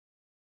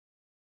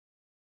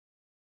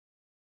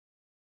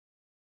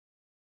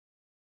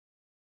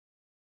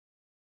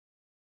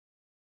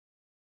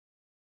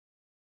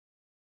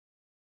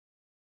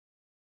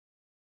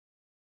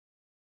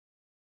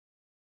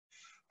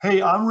Hey,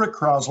 I'm Rick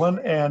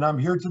Crosland, and I'm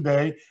here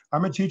today.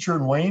 I'm a teacher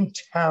in Wayne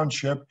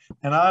Township,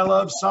 and I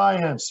love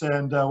science.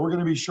 And we're going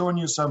to be showing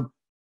you some,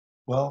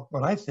 well,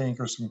 what I think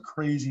are some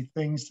crazy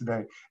things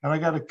today. And I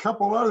got a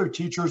couple other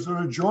teachers that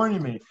are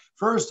joining me.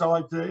 First, I'd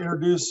like to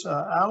introduce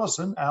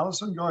Allison.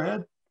 Allison, go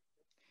ahead.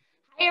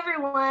 Hi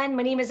everyone,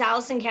 my name is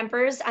Allison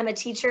Kempers. I'm a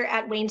teacher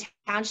at Wayne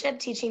Township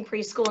teaching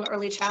preschool and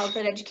early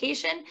childhood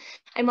education.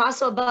 I'm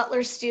also a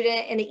Butler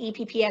student in the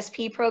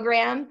EPPSP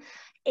program.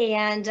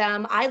 And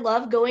I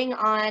love going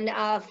on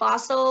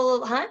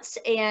fossil hunts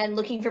and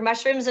looking for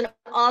mushrooms and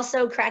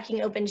also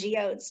cracking open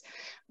geodes.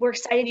 We're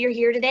excited you're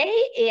here today,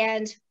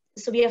 and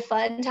this will be a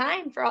fun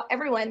time for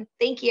everyone.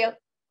 Thank you.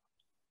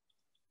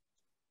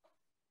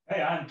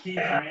 Hey, I'm Keith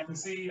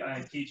Ramsey.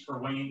 I teach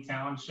for Wayne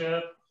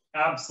Township.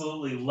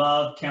 Absolutely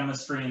love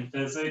chemistry and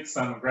physics.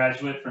 I'm a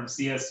graduate from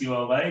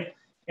CSULA,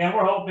 and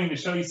we're hoping to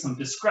show you some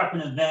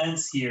discrepant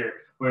events here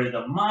where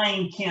the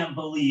mind can't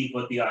believe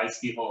what the eyes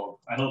behold.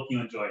 I hope you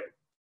enjoy it.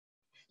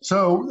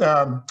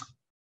 So,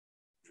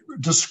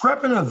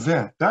 discrepant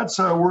event, that's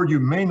a word you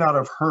may not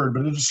have heard,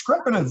 but a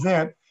discrepant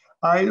event,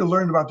 I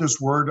learned about this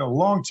word a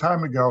long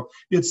time ago.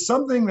 It's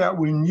something that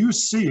when you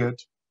see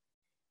it,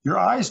 your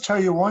eyes tell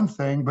you one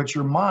thing, but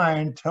your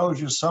mind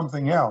tells you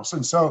something else.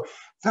 And so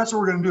that's what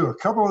we're going to do. A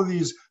couple of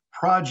these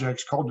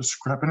projects called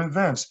discrepant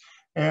events.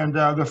 And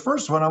the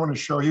first one I want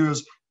to show you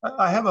is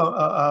I have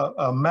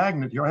a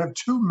magnet here. I have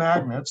two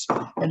magnets,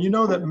 and you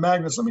know that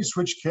magnets, let me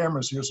switch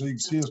cameras here so you can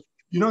see this.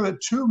 You know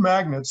that two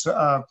magnets,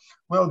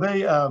 well,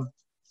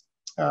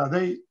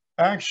 they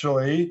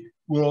actually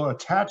will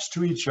attach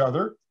to each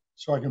other.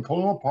 So I can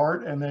pull them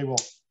apart and they will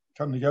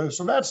come together.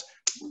 So that's,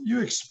 you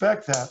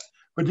expect that.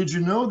 But did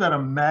you know that a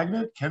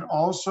magnet can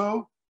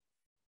also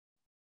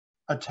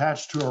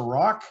attach to a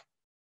rock?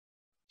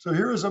 So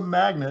here is a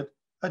magnet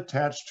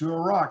attached to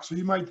a rock. So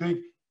you might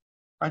think,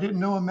 I didn't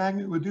know a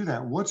magnet would do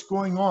that. What's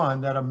going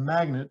on that a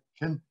magnet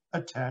can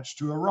attach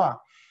to a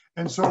rock?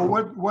 And so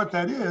what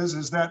that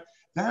is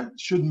that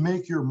should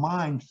make your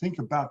mind think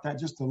about that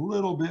just a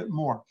little bit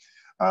more.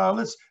 I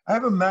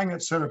have a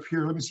magnet set up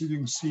here. Let me see if you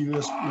can see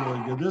this really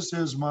good. This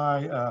is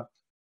my,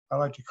 I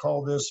like to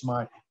call this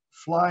my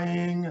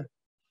flying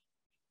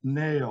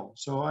nail.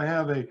 So I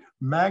have a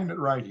magnet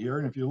right here.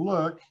 And if you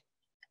look,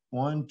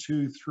 1,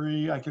 2,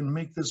 3, I can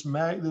make this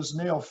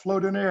nail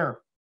float in air.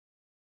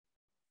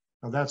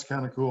 Now that's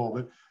kind of cool.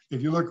 But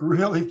if you look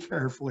really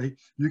carefully,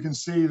 you can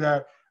see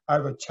that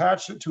I've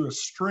attached it to a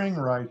string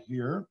right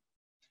here.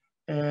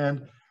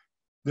 And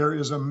there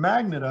is a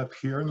magnet up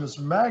here, and this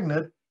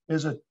magnet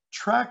is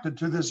attracted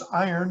to this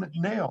iron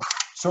nail.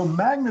 So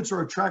magnets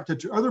are attracted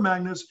to other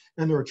magnets,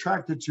 and they're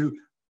attracted to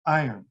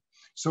iron.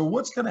 So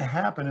what's going to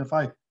happen if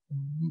I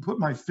put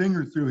my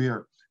finger through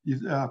here? You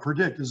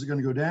predict, is it going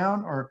to go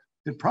down? Or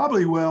it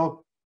probably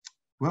will.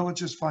 Well, let's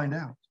just find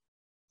out.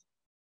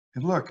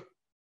 And look,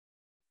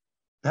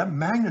 that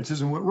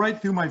magnetism went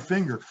right through my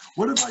finger.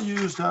 What if I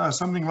used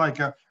something like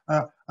a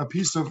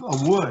piece of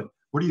wood?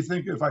 What do you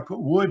think if I put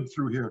wood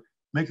through here?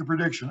 Make a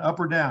prediction, up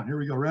or down. Here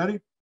we go, ready?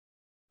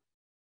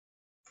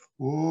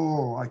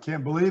 Oh, I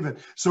can't believe it.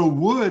 So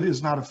wood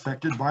is not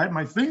affected by it.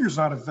 My finger's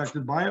not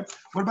affected by it.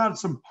 What about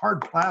some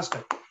hard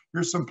plastic?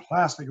 Here's some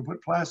plastic. I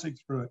put plastic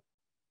through it.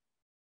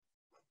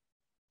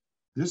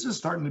 This is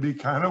starting to be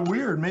kind of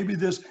weird. Maybe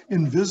this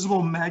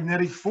invisible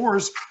magnetic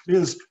force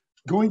is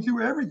going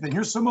through everything.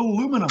 Here's some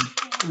aluminum.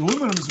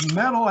 Aluminum's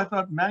metal. I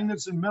thought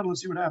magnets and metal.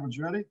 Let's see what happens.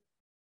 Ready?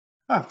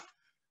 Huh.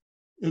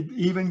 It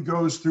even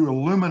goes through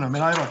aluminum.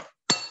 And I have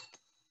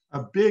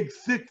a big,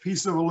 thick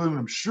piece of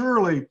aluminum.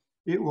 Surely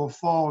it will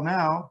fall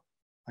now.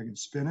 I can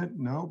spin it.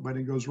 No, but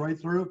it goes right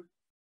through.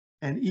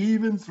 And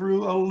even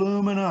through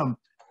aluminum.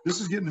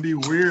 This is getting to be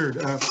weird.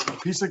 A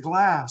piece of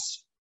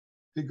glass.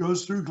 It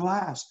goes through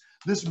glass.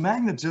 This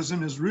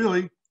magnetism is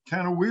really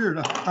kind of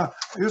weird.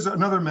 Here's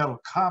another metal,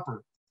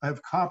 copper. I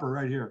have copper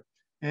right here.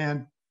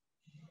 And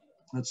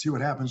let's see what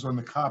happens on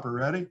the copper.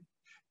 Ready?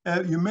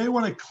 You may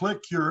want to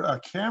click your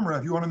camera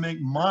if you want to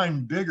make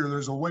mine bigger.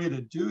 There's a way to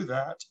do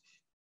that.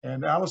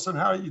 And Allison,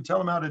 how do you tell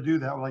them how to do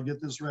that while I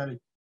get this ready?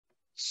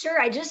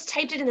 Sure, I just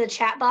typed it in the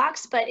chat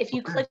box, but if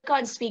you click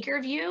on speaker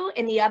view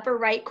in the upper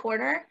right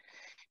corner,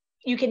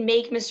 you can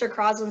make Mr.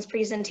 Crosland's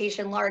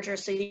presentation larger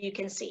so you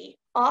can see.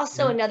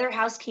 Also, another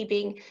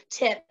housekeeping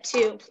tip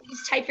too,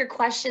 please type your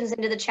questions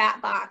into the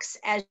chat box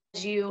as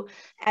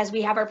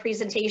we have our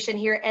presentation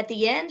here. At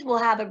the end, we'll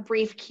have a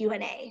brief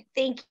Q&A.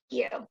 Thank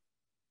you.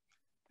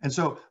 And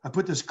so I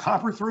put this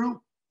copper through,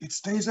 it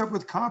stays up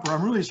with copper.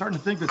 I'm really starting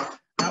to think that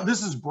now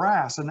this is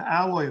brass, an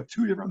alloy of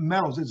two different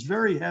metals. It's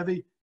very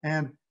heavy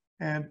and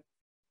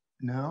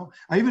no.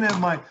 I even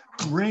have my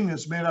ring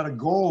that's made out of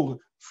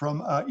gold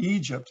from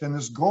Egypt. And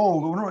this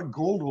gold, I wonder what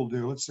gold will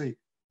do. Let's see.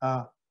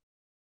 Oh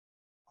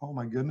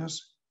my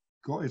goodness.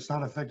 It's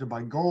not affected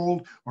by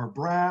gold or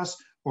brass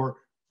or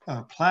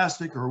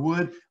plastic or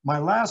wood. My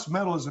last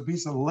metal is a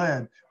piece of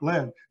lead.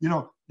 Lead, you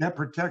know, that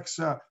protects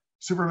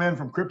Superman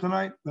from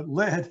kryptonite, but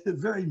lead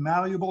is very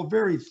malleable,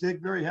 very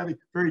thick, very heavy,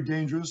 very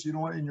dangerous. You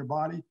don't want it in your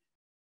body.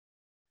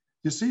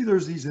 you see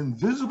there's these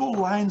invisible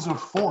lines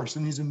of force,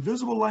 and these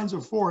invisible lines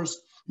of force,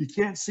 you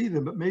can't see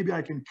them, but maybe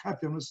I can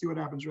cut them. Let's see what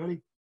happens.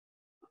 Ready?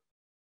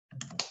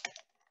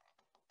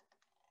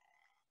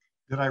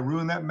 Did I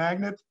ruin that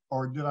magnet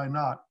or did I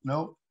not?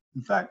 No.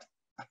 In fact,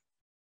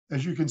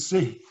 as you can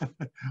see,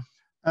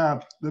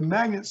 the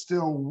magnet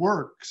still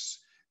works.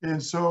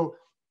 And so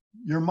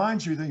your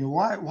mind should be thinking,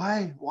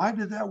 why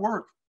did that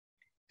work?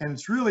 And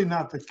it's really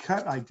not the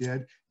cut I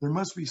did. There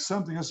must be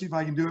something. Let's see if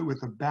I can do it with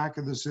the back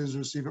of the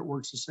scissors, see if it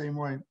works the same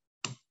way.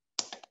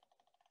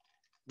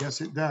 Yes,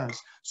 it does.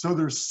 So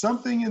there's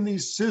something in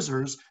these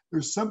scissors,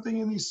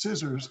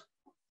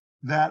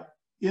 that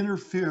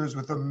interferes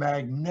with a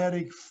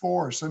magnetic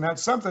force. And that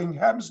something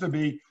happens to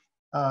be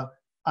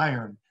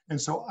iron. And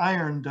so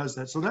iron does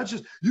that. So that's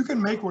just, you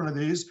can make one of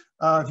these.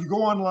 If you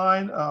go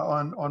online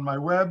on my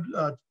web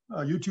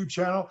YouTube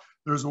channel,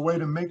 there's a way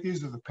to make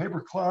these with a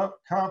paper cup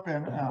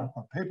and a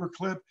paper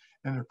clip,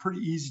 and they're pretty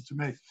easy to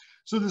make.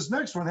 So this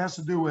next one has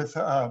to do with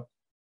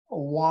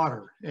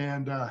water,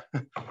 and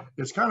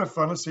it's kind of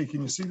fun. Let's see,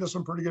 can you see this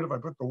one pretty good if I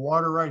put the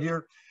water right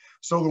here?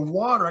 So the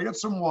water, I got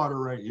some water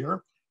right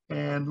here,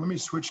 and let me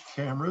switch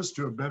cameras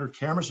to a better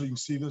camera so you can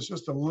see this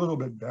just a little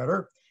bit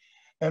better.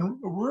 And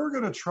we're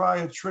going to try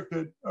a trick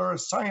or a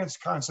science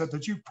concept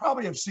that you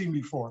probably have seen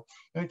before.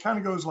 And it kind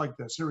of goes like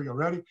this. Here we go.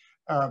 Ready?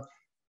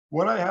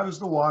 What I have is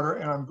the water,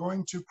 and I'm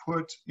going to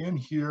put in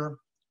here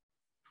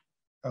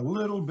a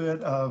little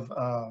bit of,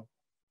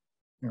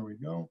 here we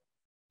go.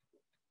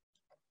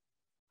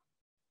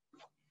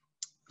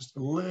 Just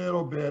a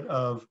little bit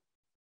of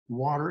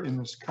water in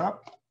this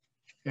cup.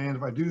 And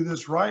if I do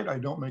this right, I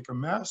don't make a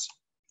mess.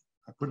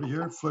 I put it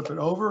here, flip it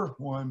over.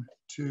 1,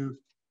 2,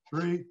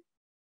 3.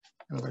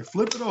 And if I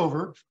flip it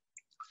over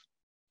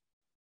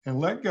and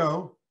let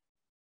go,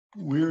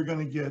 we're going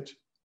to get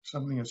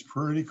something that's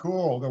pretty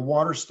cool. The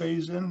water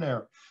stays in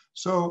there.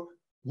 So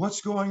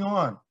what's going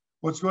on?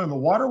 The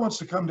water wants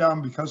to come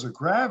down because of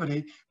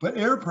gravity, but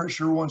air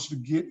pressure wants to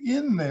get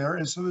in there.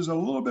 And so there's a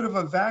little bit of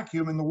a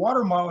vacuum, and the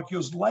water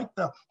molecules like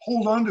to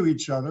hold onto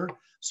each other,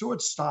 so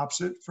it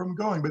stops it from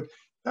going. But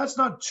that's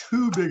not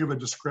too big of a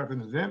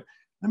discrepant event.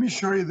 Let me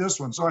show you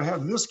this one. So I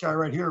have this guy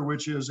right here,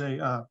 which is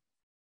a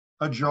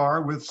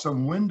jar with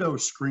some window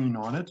screen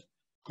on it.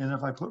 And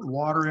if I put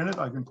water in it,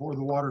 I can pour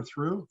the water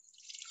through.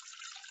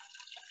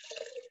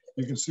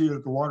 You can see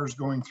that the water's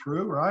going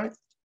through, right?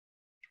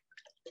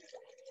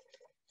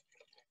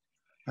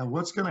 Now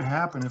what's going to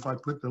happen if I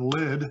put the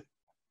lid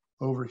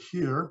over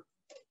here,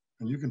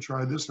 and you can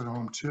try this at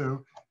home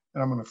too,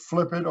 and I'm going to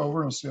flip it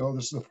over and say, oh,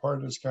 this is the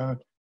part that's kind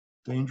of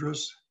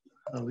dangerous,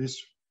 at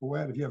least for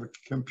if you have a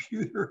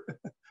computer.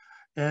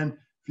 And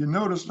if you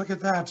notice, look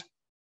at that.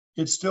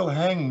 It's still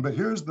hanging, but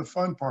here's the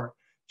fun part.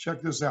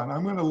 Check this out.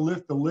 I'm going to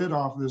lift the lid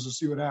off of this and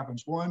see what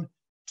happens. 1,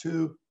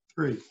 2,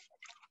 3.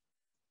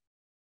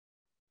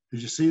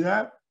 Did you see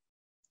that?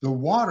 The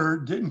water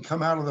didn't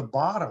come out of the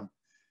bottom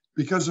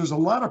because there's a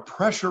lot of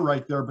pressure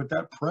right there, but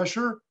that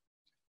pressure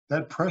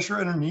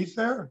underneath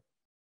there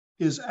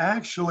is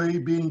actually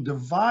being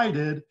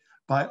divided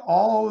by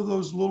all of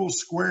those little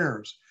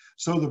squares.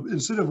 So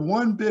instead of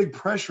one big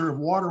pressure of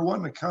water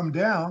wanting to come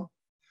down,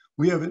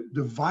 we have it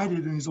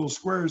divided in these little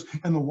squares,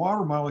 and the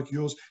water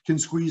molecules can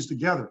squeeze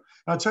together.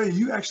 And I'll tell you,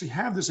 you actually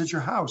have this at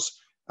your house.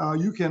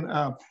 You can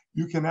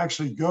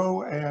actually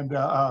go and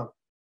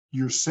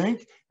your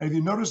sink, and if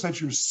you notice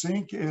that your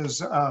sink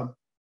has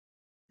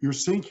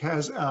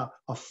a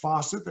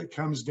faucet that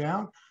comes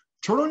down,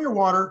 turn on your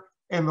water,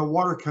 and the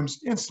water comes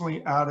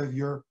instantly out of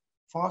your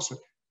faucet.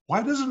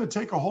 Why doesn't it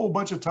take a whole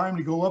bunch of time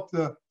to go up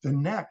the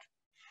neck?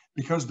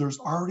 Because there's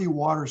already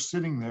water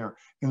sitting there,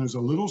 and there's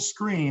a little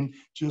screen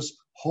just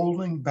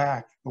holding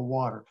back the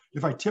water.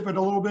 If I tip it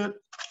a little bit,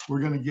 we're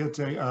going to get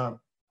an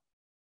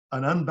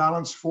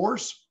unbalanced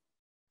force.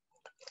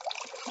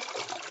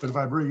 But if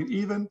I bring it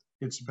even,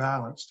 it's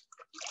balanced.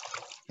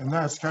 And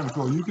that's kind of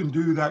cool. You can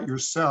do that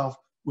yourself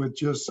with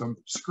just some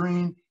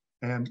screen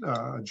and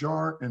a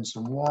jar and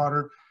some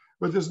water.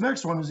 But this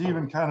next one is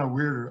even kind of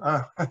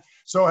weirder.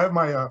 So I have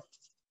my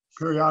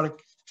periodic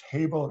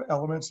table of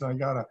elements, and I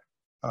got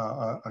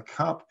a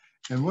cup.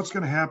 And what's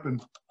going to happen,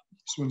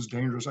 this one's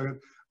dangerous.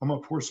 I'm going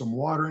to pour some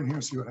water in here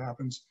and see what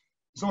happens.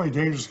 It's only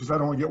dangerous because I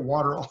don't want to get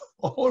water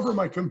all over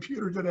my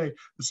computer today.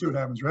 Let's see what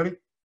happens. Ready?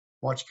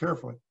 Watch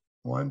carefully.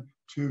 1,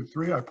 2,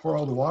 3. I pour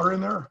all the water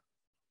in there.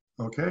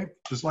 Okay,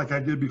 just like I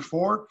did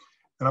before.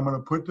 And I'm going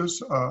to put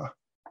this,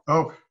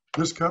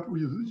 this cup,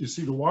 you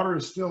see the water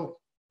is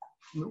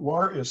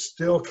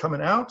still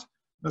coming out.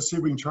 Let's see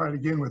if we can try it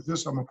again with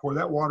this. I'm going to pour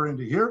that water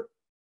into here.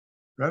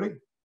 Ready?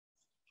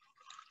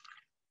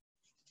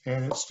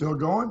 And it's still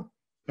going.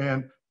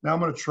 And now I'm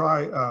going to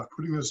try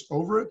putting this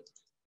over it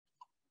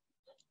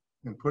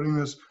and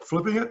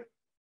flipping it.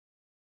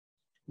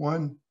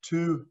 1,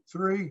 2,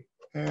 3,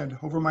 and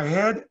over my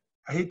head.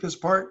 I hate this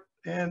part.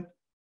 And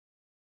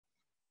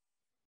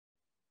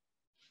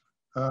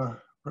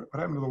what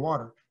happened to the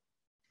water?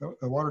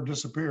 The water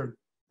disappeared.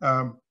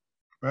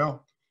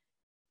 Well,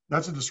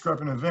 that's a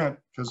discrepant event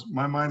because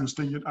my mind was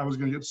thinking I was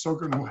going to get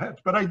soaking wet,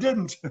 but I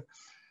didn't.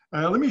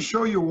 Let me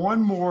show you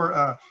one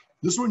more.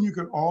 This one you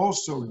can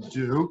also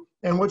do.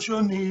 And what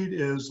you'll need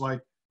is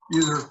like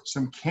either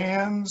some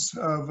cans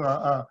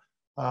of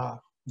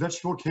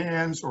vegetable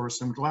cans or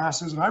some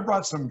glasses. And I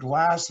brought some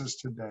glasses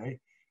today.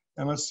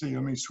 And let's see,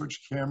 let me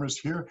switch cameras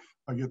here.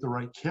 I'll get the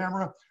right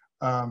camera.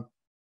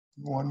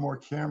 One more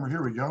camera,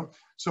 here we go.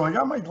 So I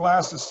got my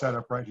glasses set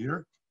up right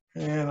here.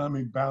 And let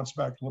me bounce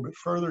back a little bit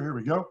further. Here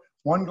we go.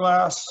 One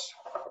glass,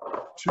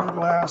 two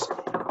glass.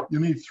 You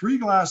need 3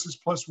 glasses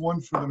plus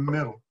 1 for the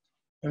middle.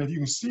 And if you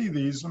can see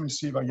these, let me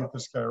see if I get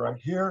this guy right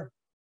here,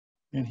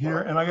 in here.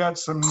 And I got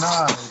some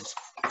knives.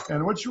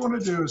 And what you want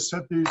to do is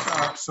set these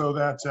up so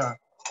that I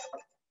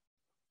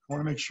want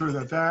to make sure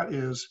that that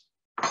is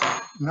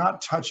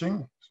not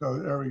touching. So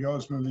there we go.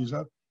 Let's move these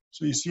up.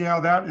 So you see how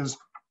that is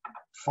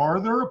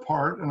farther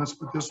apart. And let's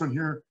put this one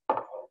here.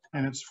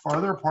 And it's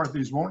farther apart.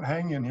 These won't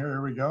hang in here.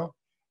 Here we go.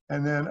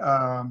 And then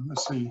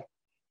let's see,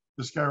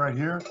 this guy right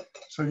here.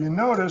 So you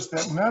notice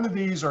that none of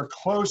these are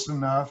close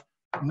enough.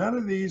 None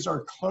of these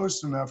are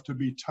close enough to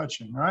be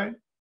touching, right?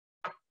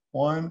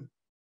 1,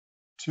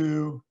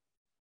 2,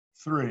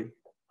 3.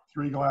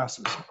 3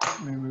 glasses.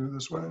 Let me move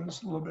this way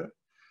just a little bit.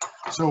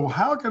 So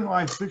how can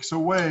I fix a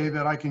way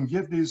that I can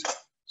get these,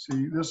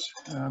 see this,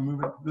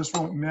 move it, this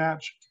won't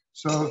match.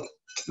 So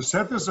to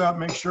set this up,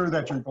 make sure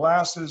that your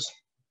glasses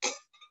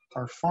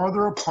are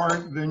farther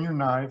apart than your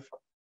knife.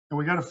 And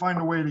we got to find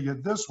a way to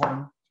get this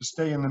one to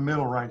stay in the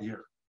middle right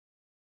here.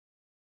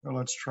 So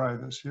let's try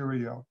this. Here we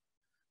go.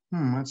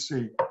 Let's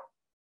see.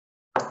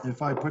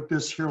 If I put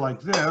this here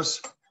like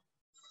this,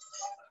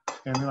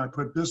 and then I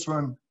put this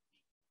one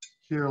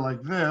here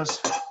like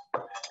this,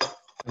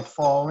 they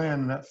fall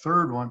in that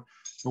third one.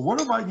 So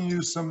what if I can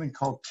use something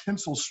called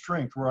tensile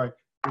strength, where I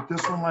put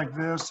this one like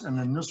this, and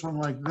then this one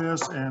like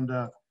this, and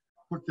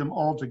hook them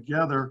all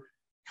together,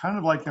 kind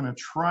of like in a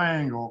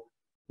triangle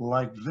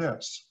like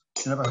this.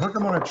 And if I hook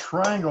them on a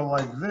triangle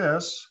like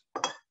this,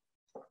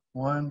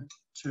 1,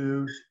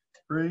 2,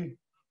 3,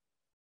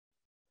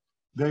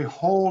 they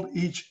hold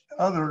each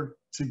other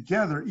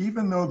together,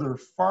 even though they're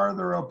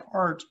farther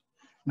apart.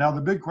 Now,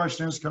 the big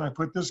question is, can I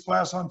put this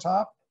glass on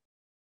top?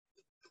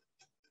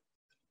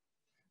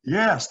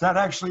 Yes, that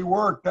actually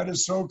worked. That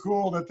is so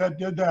cool that that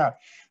did that.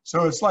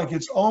 So it's like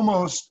it's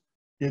almost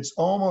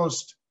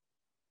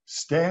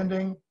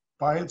standing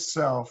by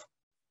itself,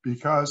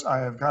 because I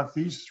have got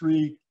these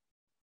 3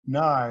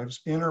 knives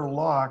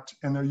interlocked,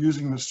 and they're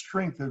using the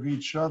strength of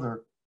each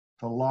other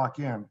to lock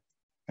in.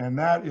 And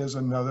that is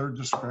another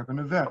discrepant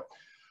event.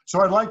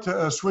 So I'd like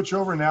to switch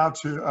over now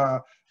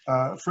to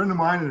a friend of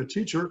mine and a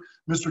teacher,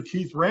 Mr.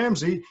 Keith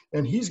Ramsey,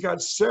 and he's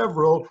got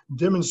several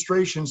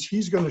demonstrations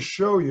he's going to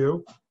show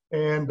you.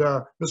 And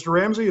Mr.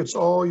 Ramsey, it's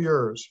all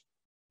yours.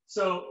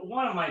 So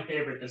one of my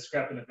favorite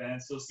discrepant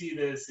events, you'll see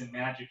this in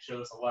magic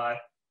shows a lot,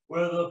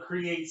 where they'll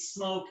create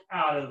smoke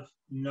out of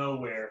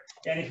nowhere.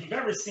 And if you've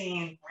ever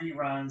seen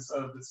reruns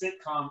of the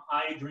sitcom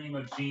I Dream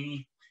of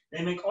Jeannie,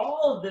 they make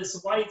all of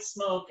this white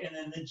smoke and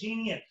then the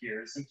genie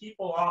appears. And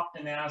people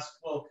often ask,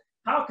 well,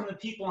 how can the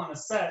people on the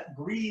set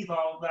breathe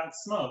all of that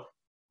smoke?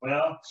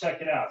 Well,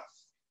 check it out.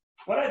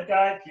 What I've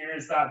got here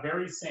is that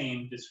very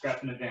same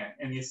discrepant event.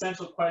 And the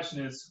essential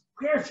question is,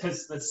 where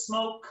does the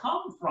smoke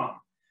come from?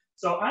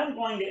 So I'm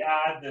going to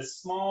add this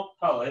small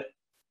pellet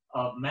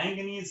of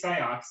manganese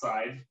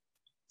dioxide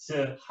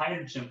to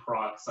hydrogen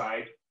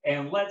peroxide,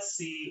 and let's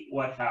see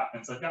what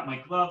happens. I've got my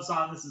gloves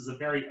on. This is a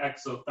very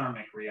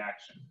exothermic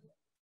reaction.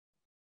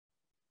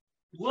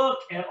 Look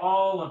at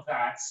all of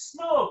that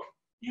smoke.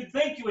 You'd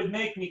think it would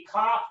make me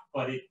cough,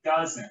 but it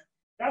doesn't.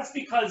 That's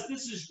because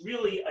this is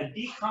really a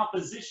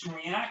decomposition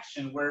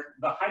reaction where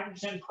the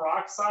hydrogen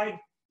peroxide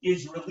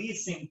is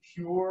releasing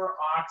pure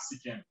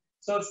oxygen.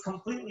 So it's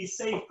completely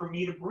safe for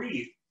me to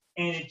breathe,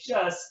 and it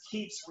just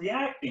keeps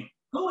reacting.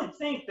 Who would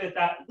think that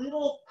that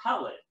little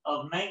pellet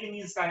of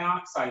manganese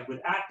dioxide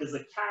would act as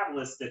a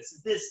catalyst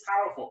that's this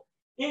powerful?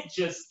 It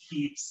just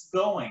keeps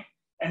going.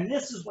 And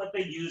this is what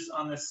they use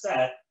on the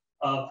set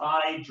of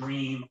I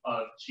Dream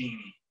of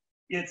Jeannie.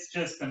 It's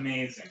just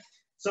amazing.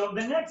 So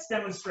the next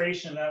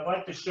demonstration that I'd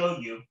like to show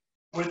you,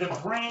 where the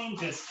brain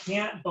just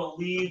can't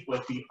believe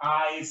what the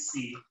eyes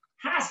see,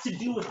 has to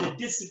do with the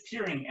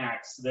disappearing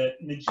acts that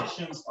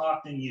magicians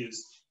often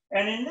use.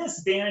 And in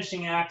this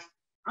vanishing act,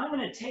 I'm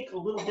going to take a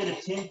little bit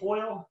of tin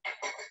foil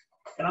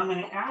and I'm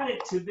going to add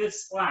it to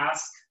this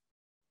flask.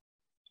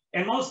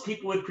 And most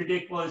people would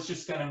predict, well, it's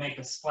just going to make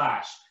a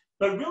splash.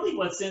 But really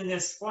what's in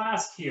this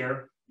flask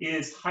here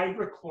is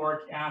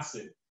hydrochloric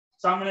acid.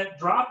 So I'm going to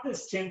drop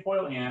this tin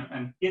foil in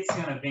and it's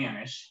going to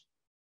vanish,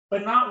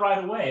 but not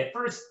right away. At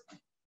first,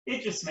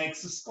 it just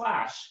makes a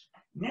splash.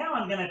 Now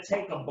I'm going to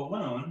take a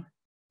balloon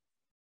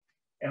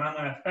and I'm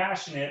going to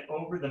fashion it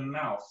over the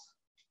mouth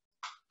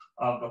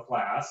of the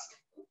flask.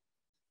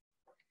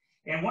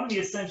 And one of the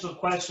essential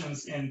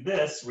questions in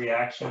this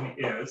reaction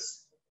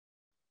is,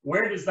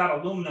 where does that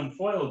aluminum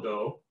foil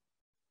go?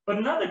 But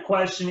another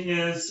question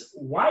is,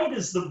 why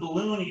does the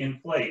balloon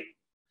inflate?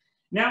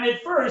 Now,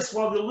 at first,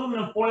 while the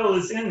aluminum foil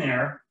is in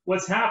there,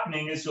 what's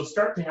happening is you'll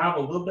start to have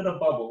a little bit of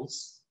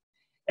bubbles.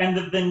 And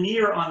the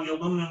veneer on the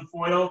aluminum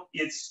foil,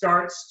 it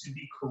starts to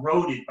be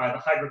corroded by the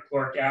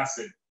hydrochloric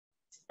acid.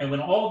 And when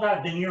all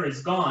that veneer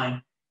is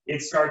gone,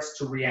 it starts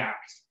to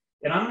react.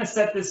 And I'm going to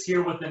set this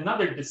here with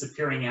another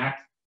disappearing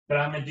act that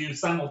I'm going to do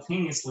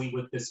simultaneously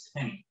with this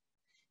penny.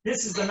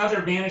 This is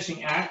another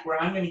vanishing act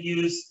where I'm going to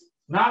use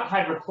not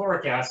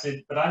hydrochloric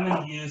acid, but I'm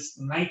going to use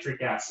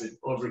nitric acid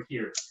over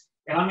here.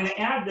 And I'm going to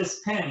add this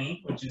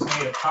penny, which is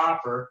made of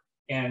copper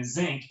and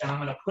zinc, and I'm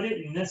going to put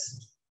it in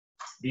this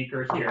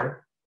beaker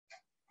here.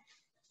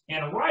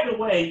 And right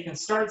away, you can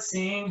start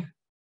seeing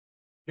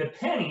the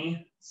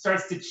penny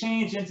starts to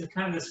change into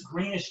kind of this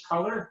greenish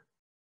color.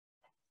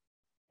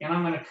 And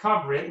I'm going to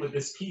cover it with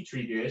this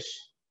Petri dish,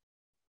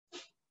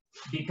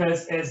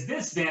 because as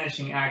this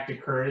vanishing act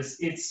occurs,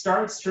 it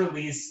starts to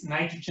release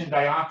nitrogen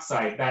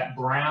dioxide, that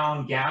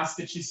brown gas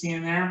that you see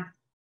in there.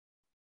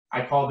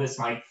 I call this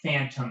my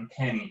phantom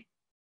penny.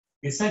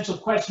 The essential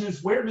question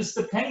is, where does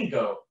the penny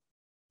go?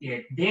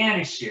 It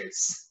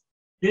vanishes.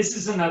 This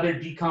is another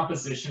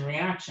decomposition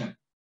reaction.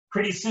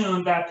 Pretty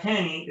soon, that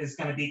penny is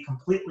going to be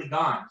completely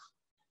gone.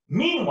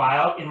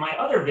 Meanwhile, in my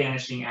other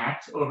vanishing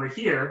act over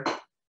here,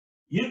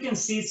 you can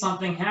see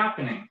something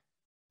happening.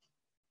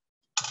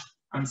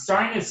 I'm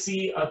starting to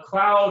see a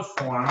cloud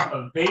form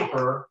of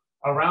vapor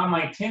around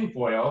my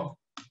tinfoil,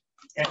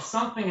 and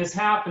something is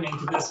happening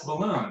to this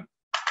balloon.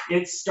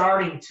 It's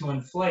starting to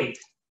inflate.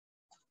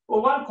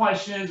 Well, one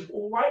question is,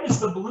 why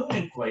does the balloon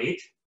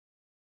inflate?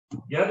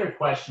 The other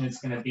question is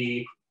going to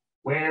be,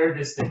 where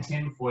does the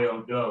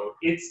tinfoil go?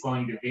 It's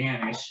going to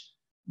vanish,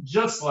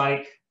 just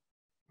like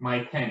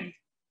my penny.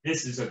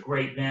 This is a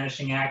great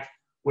vanishing act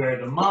where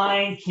the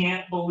mind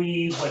can't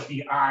believe what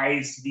the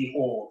eyes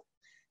behold.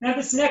 Now,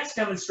 this next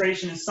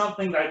demonstration is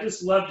something that I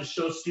just love to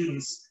show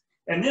students,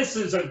 and this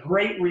is a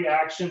great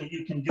reaction that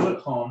you can do at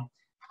home.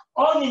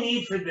 All you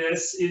need for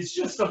this is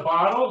just a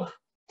bottle,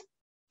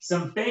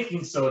 some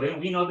baking soda.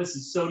 We know this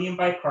is sodium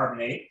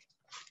bicarbonate.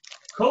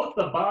 Coat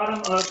the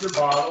bottom of your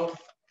bottle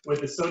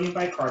with the sodium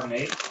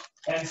bicarbonate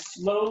and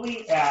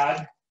slowly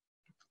add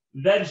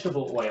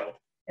vegetable oil.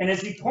 And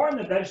as you pour in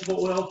the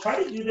vegetable oil,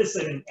 try to do this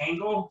at an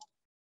angle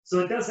so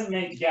it doesn't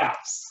make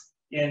gaps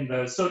in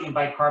the sodium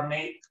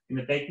bicarbonate in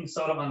the baking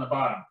soda on the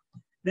bottom.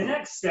 The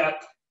next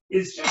step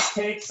is just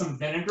take some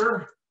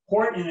vinegar,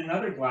 pour it in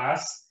another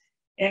glass,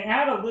 and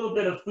add a little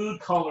bit of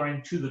food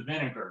coloring to the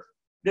vinegar.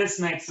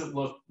 This makes it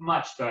look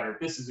much better.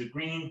 This is a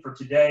green for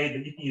today,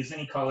 but you can use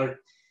any color.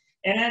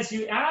 And as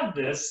you add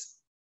this,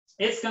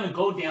 it's going to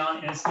go down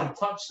and it's going to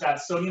touch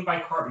that sodium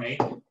bicarbonate.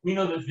 We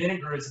know that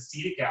vinegar is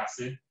acetic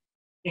acid,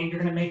 and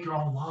you're going to make your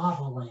own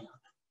lava lamp.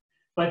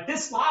 But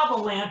this lava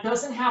lamp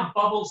doesn't have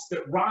bubbles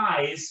that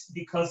rise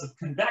because of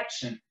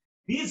convection.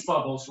 These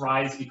bubbles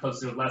rise because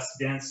they're less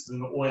dense than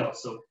the oil.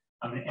 So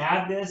I'm going to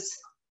add this.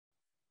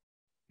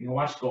 You're going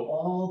to watch it go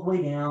all the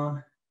way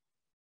down.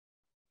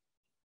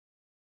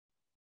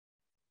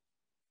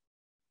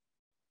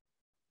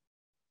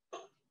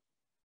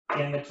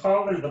 And the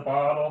taller the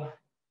bottle,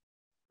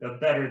 the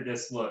better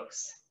this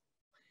looks.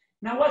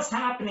 Now, what's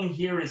happening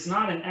here is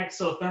not an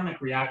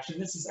exothermic reaction.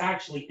 This is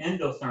actually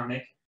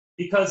endothermic,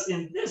 because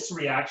in this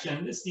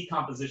reaction, this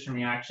decomposition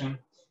reaction,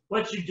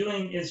 what you're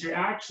doing is you're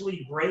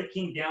actually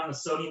breaking down the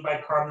sodium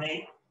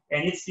bicarbonate,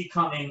 and it's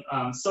becoming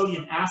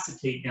sodium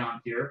acetate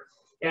down here.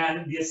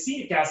 And the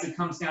acetic acid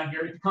comes down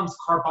here, it becomes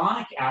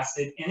carbonic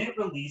acid, and it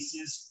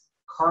releases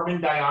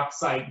carbon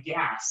dioxide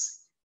gas.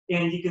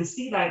 And you can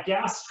see that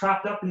gas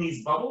trapped up in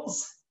these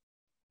bubbles.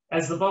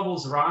 As the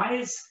bubbles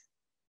rise,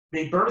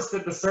 they burst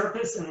at the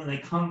surface and then they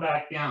come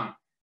back down.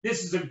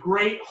 This is a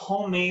great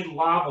homemade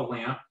lava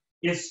lamp.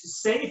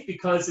 It's safe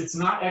because it's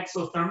not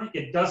exothermic.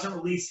 It doesn't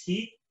release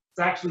heat. It's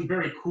actually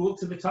very cool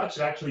to the touch.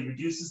 It actually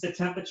reduces the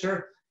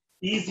temperature.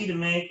 Easy to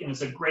make, and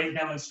it's a great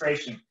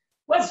demonstration.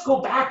 Let's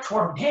go back to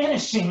our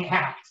vanishing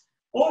act.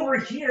 Over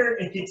here,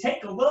 if you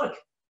take a look,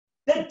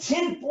 the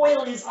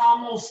tinfoil is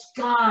almost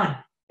gone.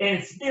 And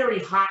it's very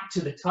hot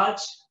to the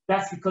touch.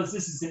 That's because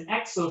this is an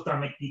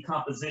exothermic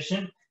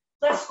decomposition.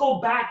 Let's go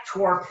back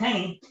to our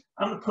penny.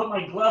 I'm going to put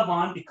my glove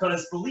on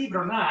because, believe it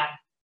or not,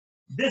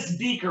 this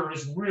beaker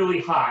is really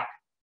hot.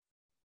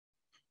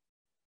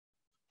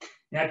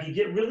 Now, if you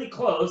get really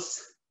close,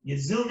 you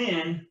zoom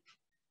in,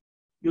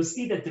 you'll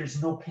see that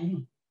there's no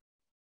penny.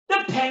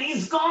 The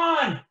penny's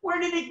gone. Where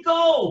did it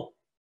go?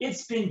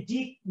 It's been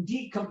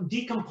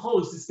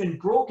decomposed. It's been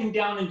broken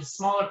down into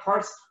smaller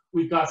parts.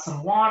 We've got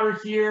some water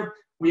here.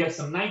 We have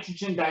some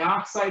nitrogen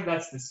dioxide.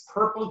 That's this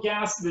purple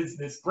gas,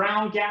 this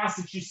brown gas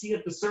that you see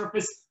at the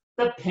surface.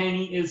 The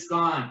penny is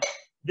gone.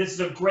 This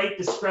is a great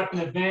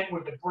discrepant event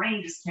where the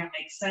brain just can't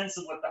make sense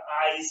of what the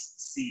eyes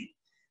see.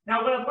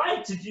 Now, what I'd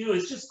like to do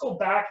is just go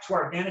back to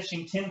our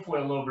vanishing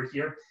tinfoil over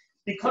here,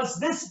 because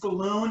this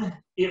balloon,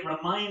 it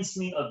reminds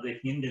me of the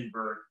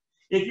Hindenburg.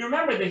 If you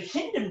remember, the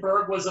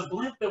Hindenburg was a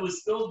blimp that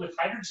was filled with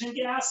hydrogen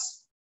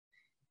gas.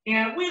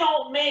 And we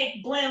don't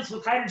make blimps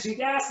with hydrogen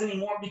gas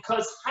anymore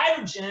because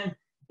hydrogen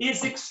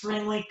is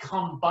extremely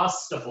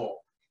combustible.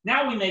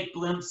 Now we make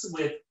blimps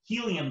with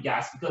helium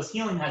gas because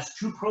helium has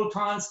 2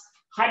 protons,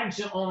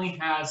 hydrogen only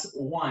has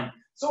 1.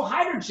 So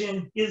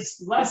hydrogen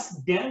is less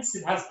dense,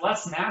 it has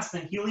less mass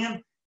than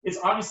helium. It's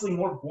obviously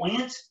more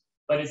buoyant,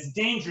 but it's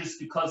dangerous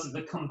because of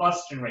the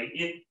combustion rate.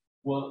 It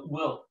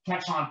will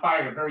catch on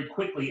fire very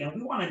quickly, and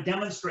we want to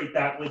demonstrate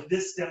that with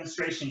this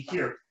demonstration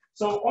here.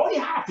 So all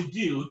you have to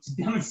do to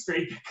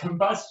demonstrate the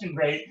combustion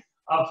rate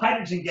of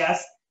hydrogen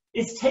gas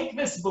is take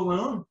this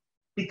balloon,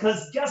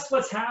 because guess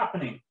what's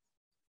happening?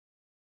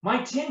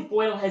 My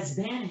tinfoil has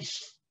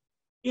vanished.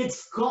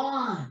 It's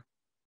gone.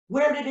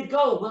 Where did it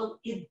go? Well,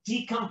 it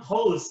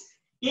decomposed.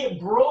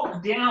 It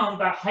broke down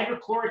the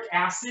hydrochloric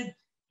acid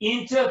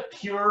into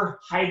pure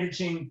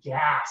hydrogen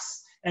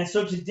gas. And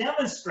so to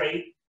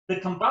demonstrate the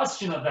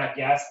combustion of that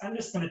gas, I'm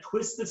just going to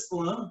twist this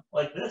balloon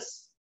like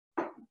this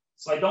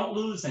so I don't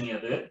lose any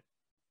of it.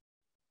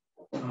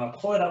 I'm going to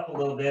pull it up a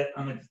little bit.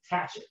 I'm going to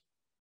detach it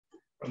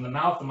from the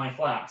mouth of my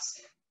flask.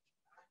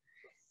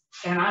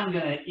 And I'm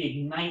going to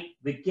ignite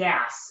the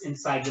gas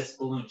inside this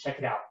balloon. Check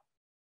it out.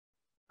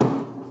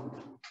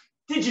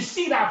 Did you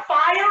see that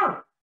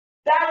fire?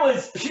 That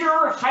was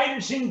pure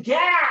hydrogen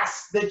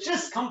gas that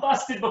just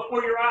combusted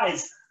before your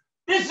eyes.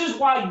 This is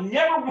why you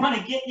never want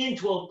to get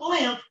into a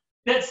blimp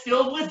that's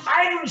filled with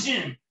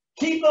hydrogen.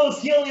 Keep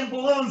those helium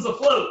balloons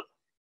afloat.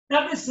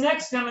 Now, this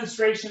next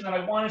demonstration that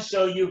I want to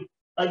show you,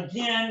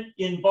 again,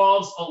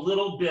 involves a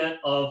little bit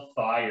of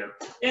fire.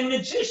 And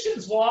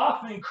magicians will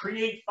often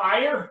create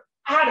fire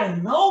out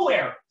of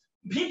nowhere.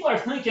 People are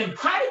thinking,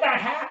 how did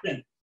that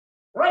happen?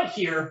 Right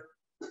here,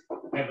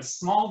 I have a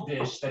small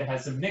dish that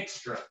has a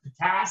mixture of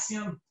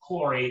potassium,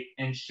 chlorate,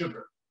 and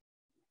sugar.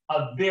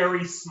 A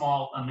very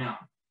small amount.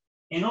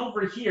 And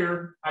over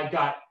here, I've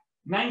got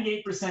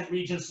 98%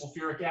 region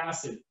sulfuric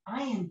acid.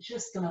 I am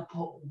just going to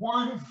put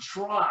 1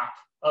 drop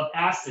of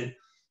acid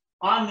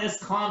on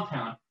this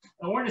compound,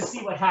 and we're going to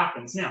see what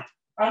happens. Now,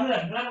 I'm going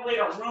to ventilate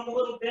our room a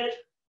little bit.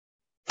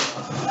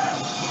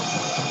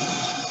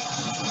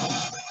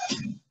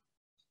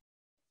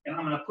 And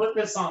I'm going to put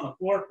this on the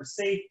floor for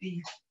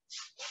safety.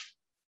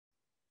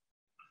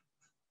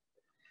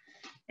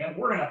 And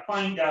we're going to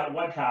find out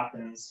what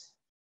happens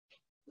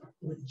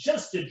with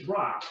just a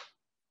drop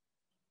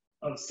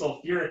of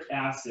sulfuric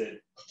acid.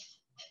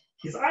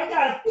 Because I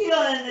got a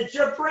feeling that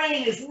your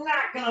brain is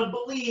not going to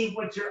believe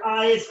what your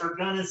eyes are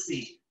going to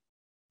see.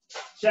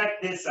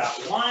 Check this out.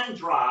 1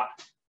 drop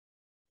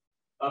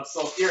of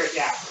sulfuric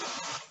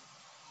acid.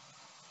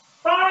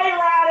 Fire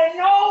out of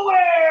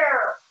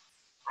nowhere!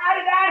 How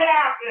did that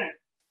happen?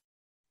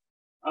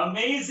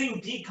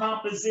 Amazing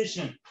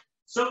decomposition.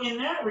 So in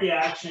that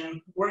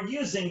reaction, we're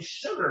using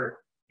sugar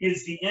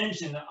is the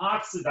engine that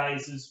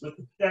oxidizes with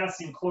the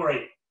potassium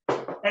chlorate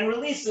and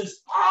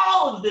releases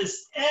all of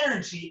this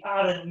energy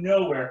out of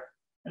nowhere.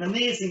 An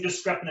amazing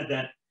discrepant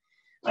event.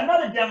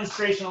 Another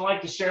demonstration I'd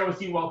like to share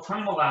with you while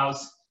time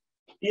allows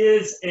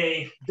is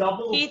a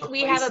double. Keith,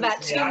 we have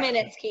about 2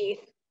 minutes,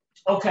 Keith.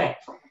 Okay.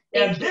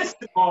 And this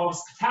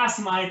involves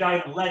potassium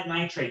iodide and lead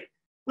nitrate.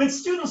 When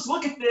students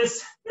look at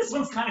this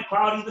one's kind of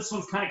cloudy, this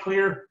one's kind of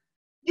clear.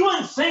 You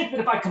wouldn't think that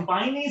if I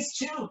combine these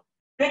two,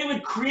 that it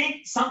would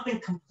create something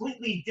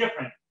completely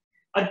different.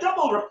 A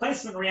double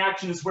replacement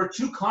reaction is where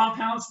 2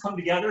 compounds come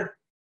together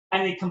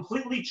and they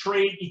completely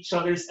trade each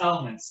other's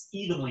elements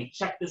evenly.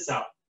 Check this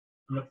out.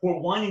 I'm going to pour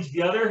one into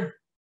the other.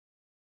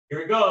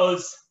 Here it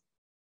goes.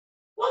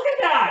 Look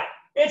at that.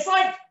 It's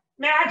like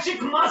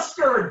magic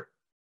mustard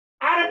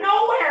out of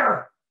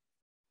nowhere.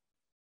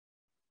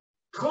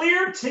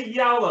 Clear to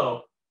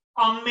yellow.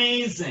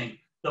 Amazing.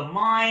 The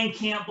mind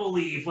can't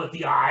believe what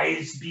the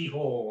eyes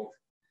behold.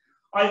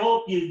 I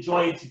hope you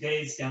enjoyed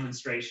today's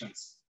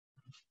demonstrations.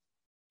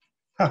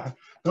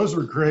 Those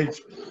were great.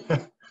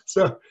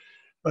 So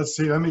let's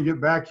see, let me get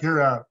back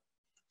here.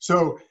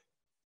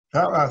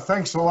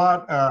 Thanks a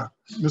lot,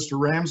 Mr.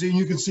 Ramsey. And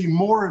you can see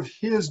more of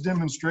his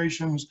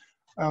demonstrations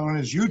on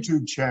his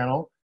YouTube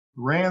channel,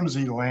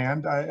 Ramsey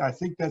Land. I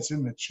think that's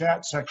in the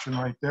chat section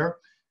right there.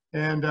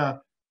 And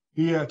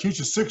he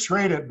teaches 6th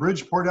grade at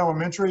Bridgeport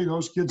Elementary.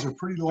 Those kids are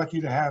pretty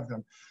lucky to have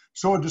them.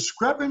 So a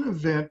discrepant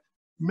event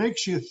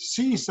makes you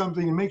see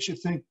something and makes you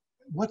think,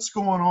 what's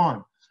going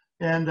on?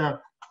 And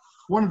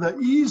one of the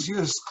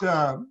easiest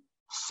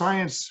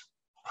science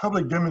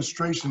public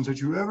demonstrations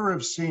that you ever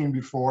have seen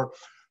before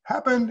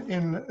happened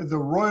in the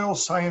Royal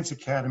Science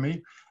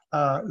Academy,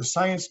 the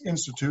Science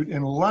Institute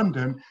in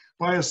London,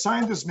 by a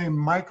scientist named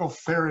Michael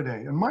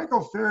Faraday. And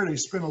Michael Faraday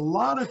spent a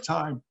lot of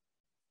time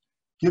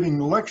giving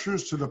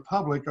lectures to the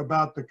public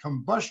about the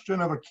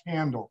combustion of a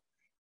candle.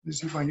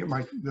 Let's see if I can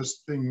get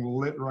this thing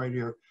lit right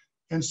here.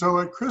 And so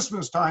at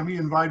Christmas time, he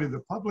invited the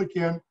public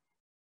in,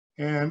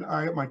 and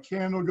I got my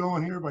candle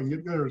going here. If I can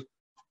get there,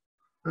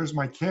 there's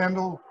my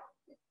candle.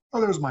 Oh,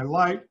 there's my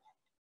light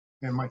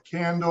and my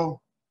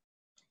candle.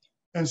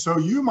 And so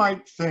you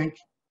might think,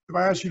 if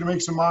I ask you to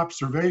make some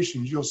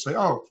observations, you'll say,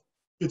 oh,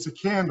 it's a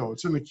candle,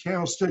 it's in the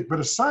candlestick. But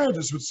a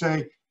scientist would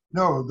say,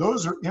 no,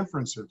 those are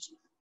inferences.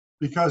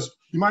 Because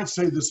you might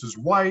say this is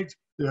white,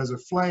 it has a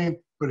flame,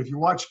 but if you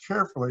watch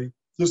carefully,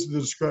 this is the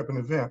discrepant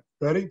event.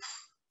 Ready?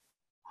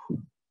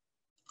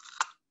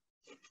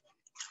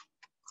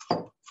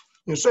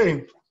 You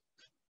see,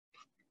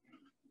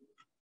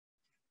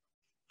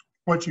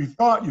 what you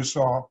thought you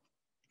saw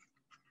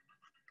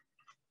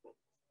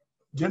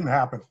didn't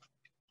happen.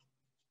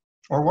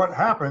 Or what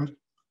happened,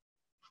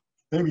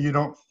 maybe you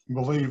don't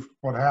believe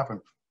what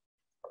happened.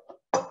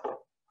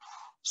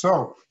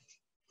 So,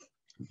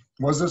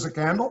 was this a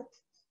candle?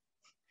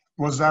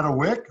 Was that a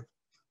wick?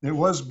 It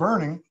was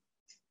burning.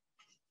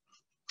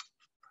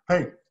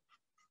 Hey,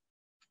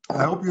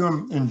 I hope you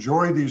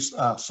enjoy these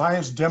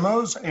science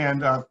demos,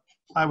 and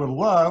I would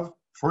love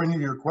for any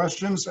of your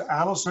questions.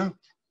 Allison,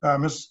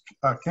 Ms.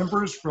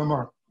 Kempers from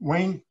our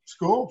Wayne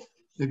School,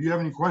 if you have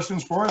any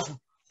questions for us,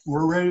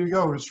 we're ready to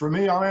go. If it's for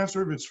me, I'll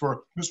answer. If it's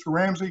for Mr.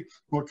 Ramsey,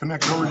 we'll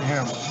connect over to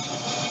him.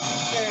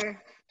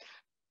 Sure.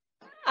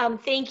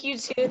 Thank you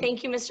too.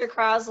 Thank you, Mr.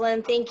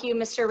 Crosland. Thank you,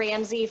 Mr.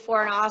 Ramsey,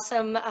 for an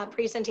awesome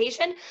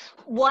presentation.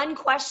 One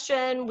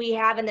question we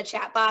have in the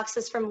chat box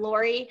is from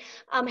Lori.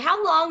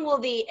 How long will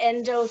the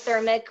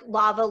endothermic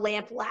lava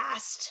lamp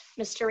last,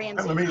 Mr.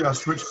 Ramsey? Let me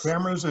switch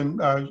cameras and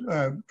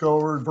go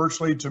over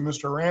virtually to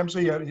Mr.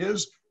 Ramsey at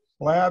his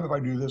lab, if I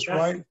do this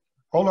right.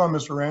 Hold on,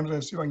 Mr. Ramsey.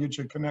 Let's see if I can get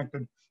you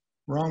connected.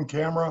 Wrong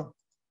camera.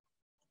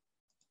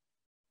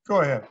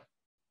 Go ahead.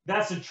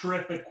 That's a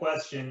terrific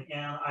question,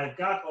 and I've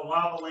got the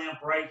lava lamp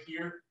right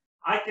here.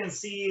 I can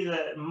see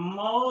that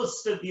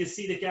most of the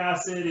acetic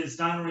acid is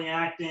done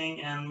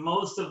reacting, and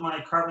most of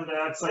my carbon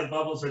dioxide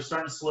bubbles are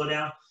starting to slow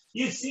down.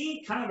 You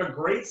see kind of a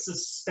great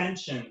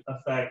suspension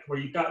effect where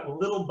you've got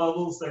little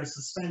bubbles that are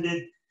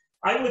suspended,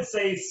 I would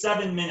say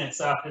 7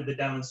 minutes after the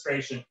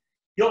demonstration.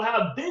 You'll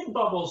have big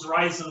bubbles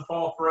rise and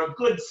fall for a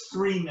good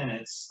 3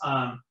 minutes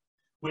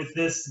with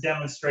this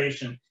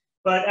demonstration.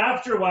 But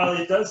after a while,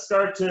 it does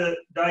start to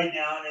die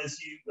down as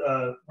you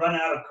run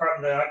out of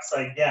carbon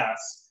dioxide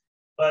gas.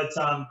 But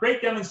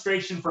great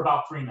demonstration for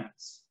about 3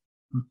 minutes.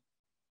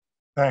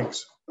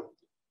 Thanks.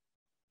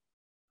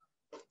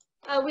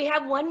 We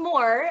have one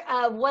more.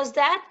 Was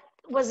that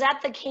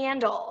the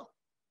candle?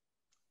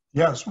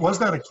 Yes. Was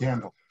that a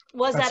candle?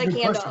 Was That's that a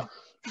candle? question.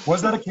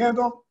 Was that a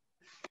candle?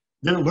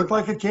 Did it look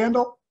like a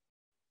candle?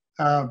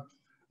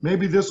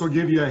 Maybe this will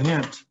give you a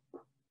hint.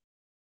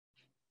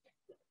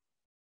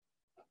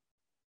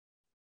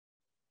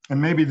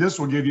 And maybe this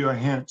will give you a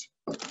hint.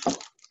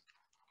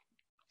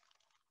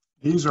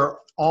 These are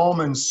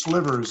almond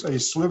slivers, a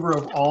sliver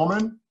of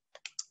almond,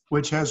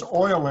 which has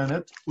oil in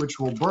it, which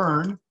will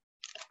burn.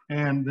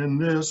 And then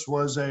this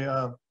was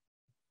a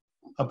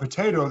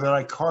potato that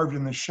I carved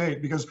in the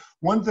shape, because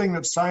one thing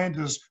that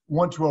scientists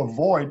want to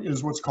avoid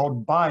is what's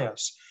called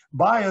bias.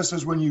 Bias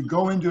is when you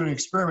go into an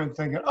experiment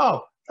thinking,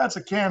 oh, that's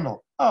a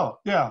candle. Oh,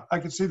 yeah, I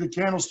can see the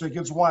candlestick.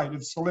 It's white.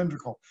 It's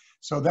cylindrical.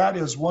 So that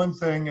is one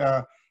thing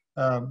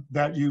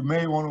that you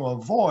may want to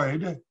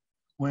avoid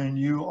when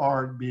you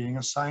are being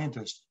a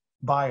scientist.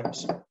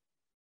 Bias.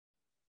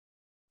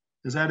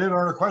 Is that it on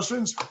our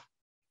questions?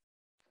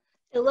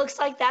 It looks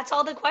like that's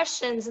all the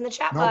questions in the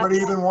chat box. Nobody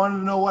even wanted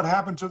to know what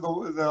happened to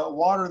the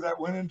water that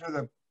went into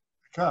the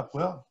cup.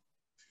 Well,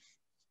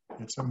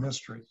 it's a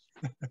mystery.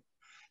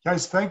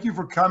 Guys, thank you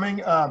for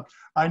coming.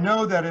 I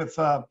know that if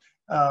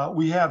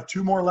we have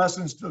 2 more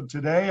lessons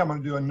today, I'm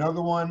going to do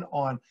another one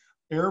on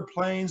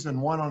airplanes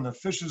and one on the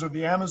fishes of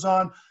the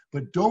Amazon.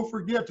 But don't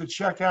forget to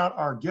check out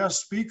our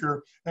guest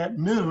speaker at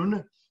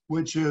noon,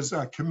 which is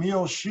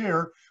Camille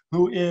Scheer,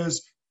 who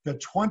is the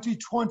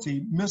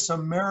 2020 Miss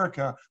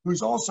America,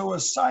 who's also a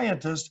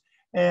scientist.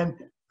 And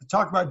to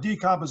talk about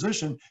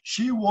decomposition,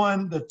 she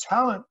won the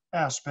talent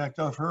aspect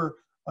of her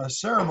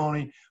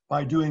ceremony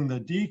by doing the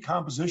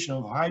decomposition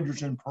of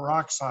hydrogen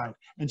peroxide,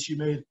 and she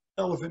made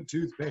elephant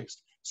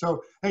toothpaste.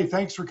 So, hey,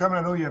 thanks for coming.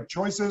 I know you have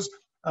choices.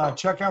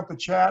 Check out the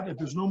chat. If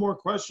there's no more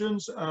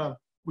questions,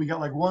 we got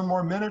like 1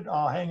 more minute.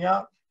 I'll hang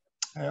out.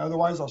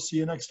 Otherwise, I'll see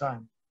you next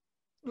time.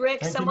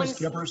 Rick, Thank you, Ms.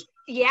 Kippers.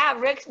 Yeah,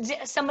 Rick,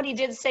 somebody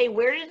did say,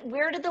 where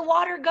did the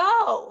water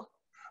go?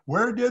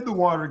 Where did the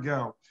water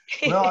go?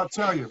 Well, I'll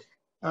tell you,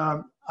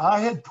 I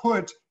had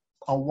put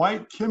a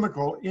white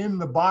chemical in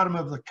the bottom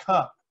of the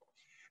cup.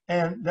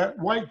 And that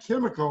white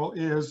chemical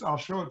is, I'll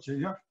show it to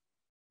you.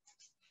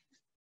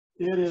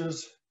 It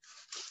is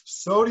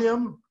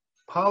sodium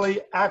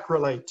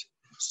polyacrylate.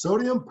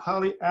 Sodium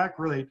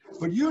polyacrylate.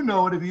 But you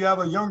know it if you have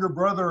a younger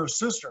brother or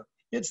sister.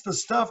 It's the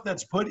stuff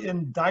that's put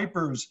in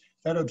diapers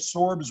that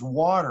absorbs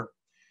water.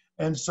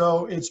 And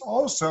so it's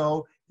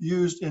also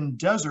used in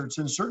deserts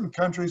in certain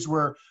countries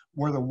where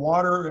the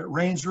water, it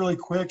rains really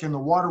quick and the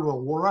water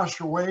will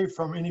rush away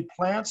from any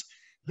plants.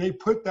 They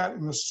put that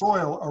in the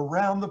soil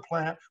around the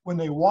plant. When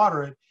they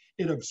water it,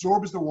 it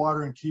absorbs the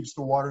water and keeps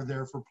the water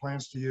there for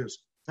plants to use.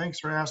 Thanks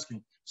for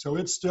asking. So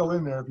it's still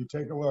in there if you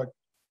take a look.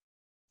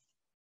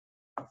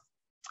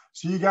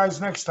 See you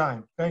guys next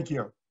time. Thank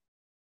you.